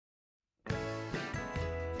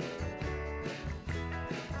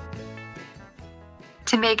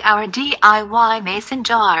To make our DIY mason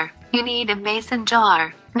jar, you need a mason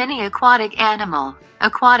jar, mini aquatic animal,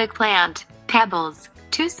 aquatic plant, pebbles,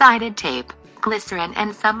 two-sided tape, glycerin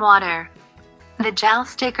and some water. The gel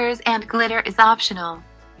stickers and glitter is optional.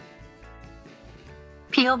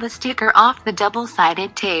 Peel the sticker off the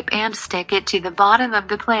double-sided tape and stick it to the bottom of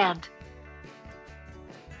the plant.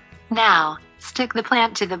 Now, stick the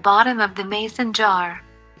plant to the bottom of the mason jar.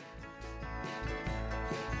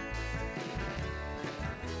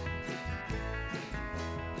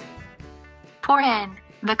 Pour in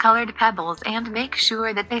the colored pebbles and make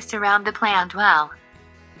sure that they surround the plant well.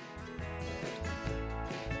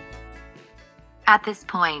 At this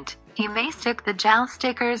point, you may stick the gel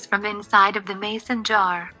stickers from inside of the mason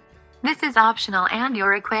jar. This is optional and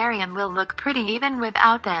your aquarium will look pretty even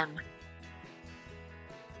without them.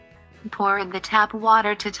 Pour in the tap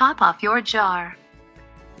water to top off your jar.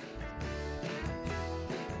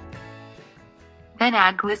 Then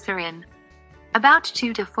add glycerin. About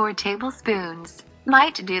 2 to 4 tablespoons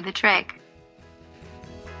might do the trick.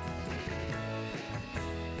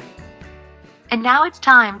 And now it's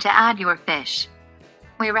time to add your fish.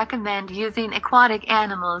 We recommend using aquatic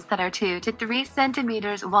animals that are 2 to 3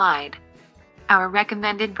 centimeters wide. Our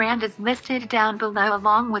recommended brand is listed down below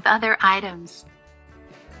along with other items.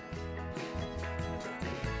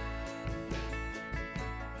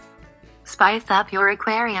 Spice up your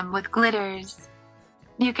aquarium with glitters.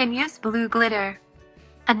 You can use blue glitter.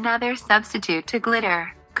 Another substitute to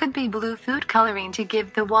glitter could be blue food coloring to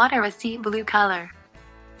give the water a sea blue color.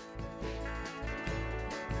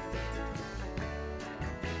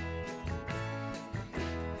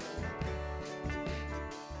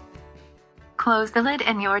 Close the lid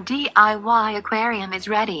and your DIY aquarium is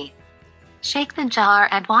ready. Shake the jar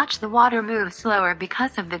and watch the water move slower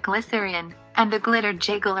because of the glycerin and the glitter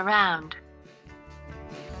jiggle around.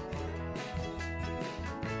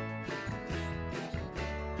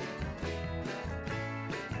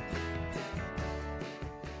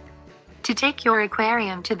 To take your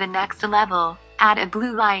aquarium to the next level, add a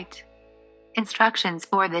blue light. Instructions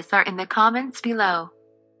for this are in the comments below.